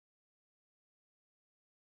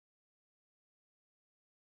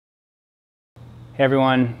Hey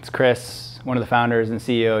everyone, it's Chris, one of the founders and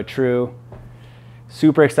CEO of TREW.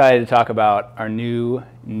 Super excited to talk about our new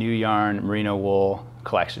Nuyarn Merino wool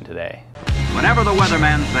collection today. Whenever the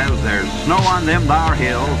weatherman says there's snow on them thar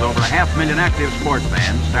hills, over 500,000 active sports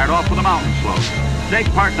fans start off with a mountain slope. Take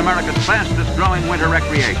part in America's fastest growing winter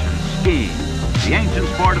recreation, skiing. The ancient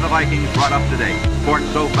sport of the Vikings brought up to date. Sport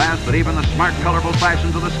so fast that even the smart, colorful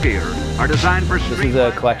fashions of the skier are designed for street. This is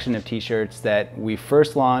a collection of t-shirts that we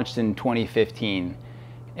first launched in 2015.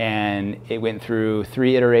 And it went through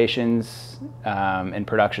 3 iterations and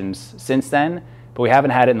productions since then, but we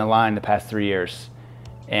haven't had it in the line the past 3 years.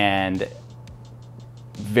 And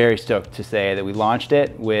very stoked to say that we launched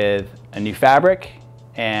it with a new fabric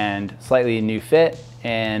and slightly new fit,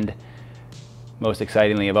 and most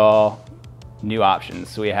excitingly of all, new options.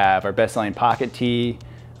 So we have our best-selling pocket tee,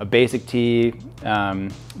 a basic tee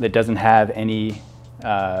that doesn't have any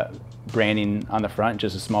branding on the front,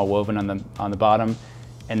 just a small woven on the bottom,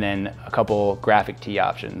 and then a couple graphic tee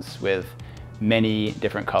options with many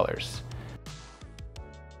different colors.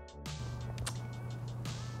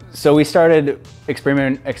 So we started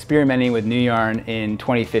experimenting with Nuyarn in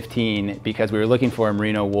 2015 because we were looking for a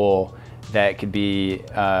merino wool that could be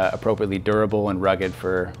appropriately durable and rugged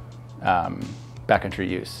for backcountry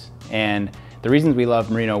use. And the reasons we love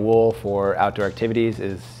merino wool for outdoor activities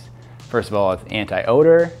is, first of all, it's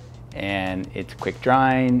anti-odor, and it's quick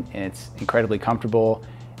drying, and it's incredibly comfortable,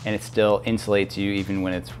 and it still insulates you even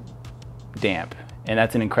when it's damp. And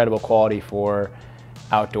that's an incredible quality for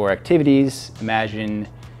outdoor activities. Imagine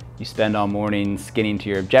you spend all morning skinning to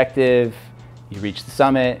your objective, you reach the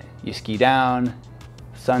summit, you ski down,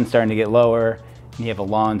 sun's starting to get lower, and you have a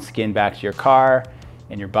lawn skin back to your car,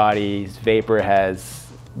 and your body's vapor has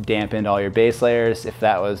dampened all your base layers. If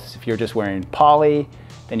you're just wearing poly,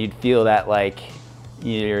 then you'd feel that like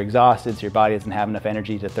you're exhausted, so your body doesn't have enough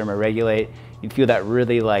energy to thermoregulate. You'd feel that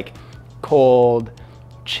really like cold,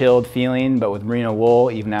 chilled feeling, but with merino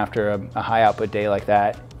wool, even after a high output day like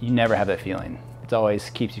that, you never have that feeling. It always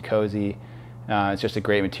keeps you cozy. It's just a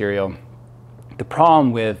great material. The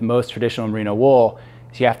problem with most traditional merino wool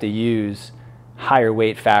is you have to use higher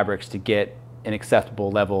weight fabrics to get an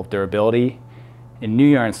acceptable level of durability, and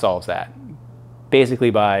Nuyarn solves that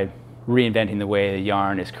basically by reinventing the way the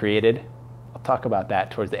yarn is created. I'll talk about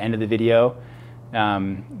that towards the end of the video,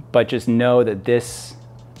 but just know that this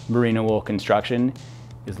merino wool construction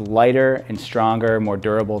is lighter and stronger, more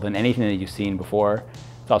durable than anything that you've seen before.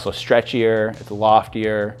 It's also stretchier, it's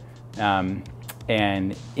loftier,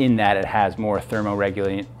 and in that it has more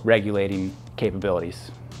thermoregulating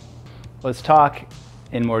capabilities. Let's talk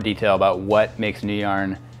in more detail about what makes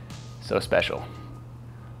Nuyarn so special.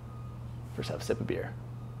 First, have a sip of beer.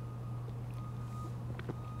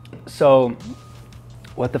 So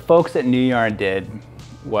what the folks at Nuyarn did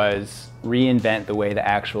was reinvent the way the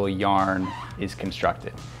actual yarn is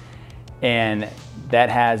constructed. And that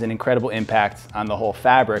has an incredible impact on the whole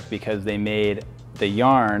fabric because they made the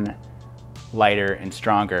yarn lighter and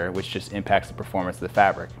stronger, which just impacts the performance of the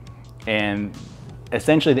fabric. And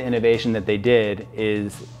essentially the innovation that they did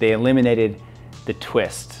is they eliminated the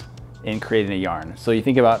twist in creating a yarn. So you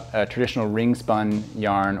think about a traditional ring spun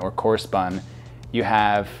yarn or core spun, you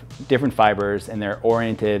have different fibers and they're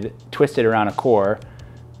twisted around a core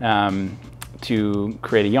to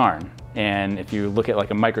create a yarn. And if you look at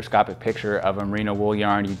like a microscopic picture of a merino wool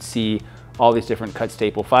yarn, you'd see all these different cut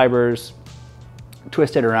staple fibers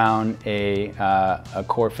twisted around a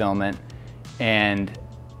core filament, and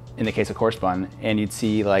in the case of core spun, and you'd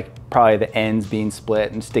see like probably the ends being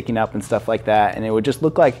split and sticking up and stuff like that, and it would just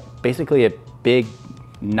look like basically a big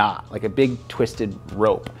knot, like a big twisted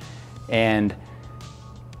rope. And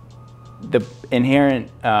the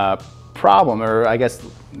inherent problem, or I guess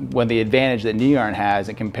the advantage that Nuyarn has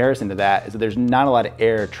in comparison to that, is that there's not a lot of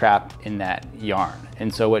air trapped in that yarn.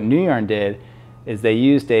 And so what Nuyarn did is they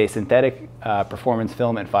used a synthetic performance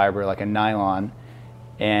filament fiber like a nylon,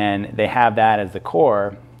 and they have that as the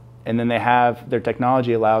core, and then their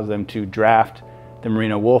technology allows them to draft the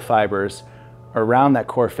merino wool fibers around that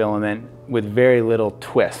core filament with very little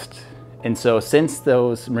twist. And so since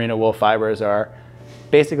those merino wool fibers are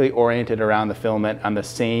basically oriented around the filament on the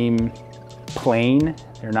same plane,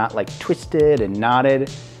 they're not like twisted and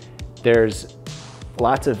knotted, there's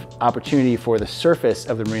lots of opportunity for the surface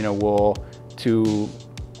of the merino wool to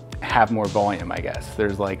have more volume, I guess.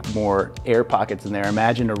 There's like more air pockets in there.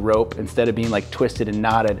 Imagine a rope, instead of being like twisted and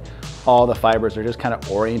knotted, all the fibers are just kind of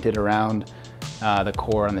oriented around the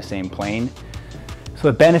core on the same plane.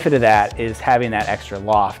 So the benefit of that is having that extra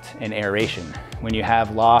loft and aeration. when you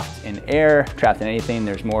have loft and air trapped in anything,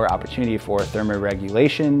 there's more opportunity for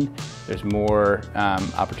thermoregulation. There's more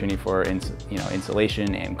opportunity for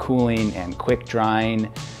insulation and cooling and quick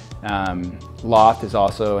drying. Loft is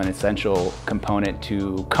also an essential component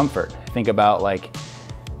to comfort. Think about like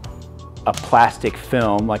a plastic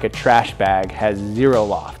film, like a trash bag, has zero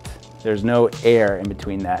loft. There's no air in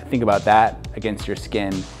between that. Think about that against your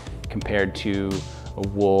skin compared to a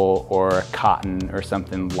wool or a cotton or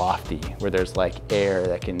something lofty, where there's like air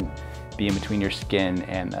that can be in between your skin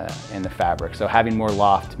and the fabric. So having more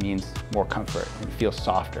loft means more comfort and it feels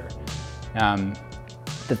softer.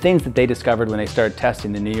 The things that they discovered when they started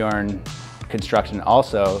testing the Nuyarn construction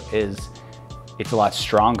also is it's a lot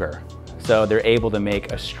stronger. So they're able to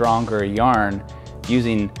make a stronger yarn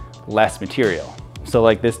using less material. So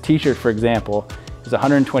like this t-shirt, for example, is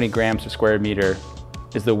 120 grams per square meter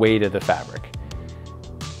is the weight of the fabric.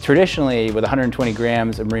 Traditionally, with 120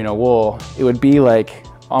 grams of merino wool, it would be like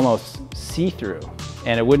almost see-through,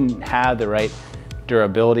 and it wouldn't have the right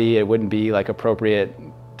durability. It wouldn't be like appropriate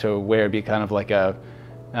to wear. It'd be kind of like a,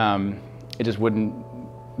 it just wouldn't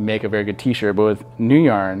make a very good t-shirt. But with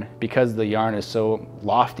Nuyarn, because the yarn is so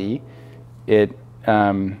lofty, it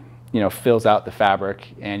fills out the fabric,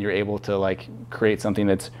 and you're able to like create something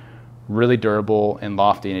that's really durable and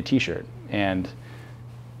lofty in a t-shirt. And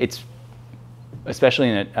it's, especially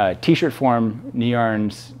in a t-shirt form,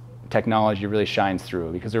 Nuyarn's technology really shines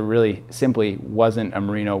through, because there really simply wasn't a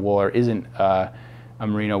merino wool, or isn't a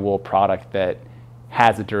merino wool product that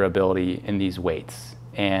has a durability in these weights.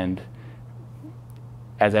 And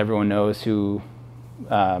as everyone knows who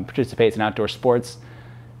participates in outdoor sports,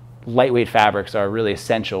 lightweight fabrics are really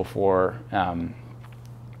essential for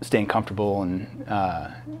staying comfortable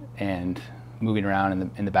and moving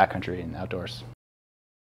around in the backcountry and outdoors.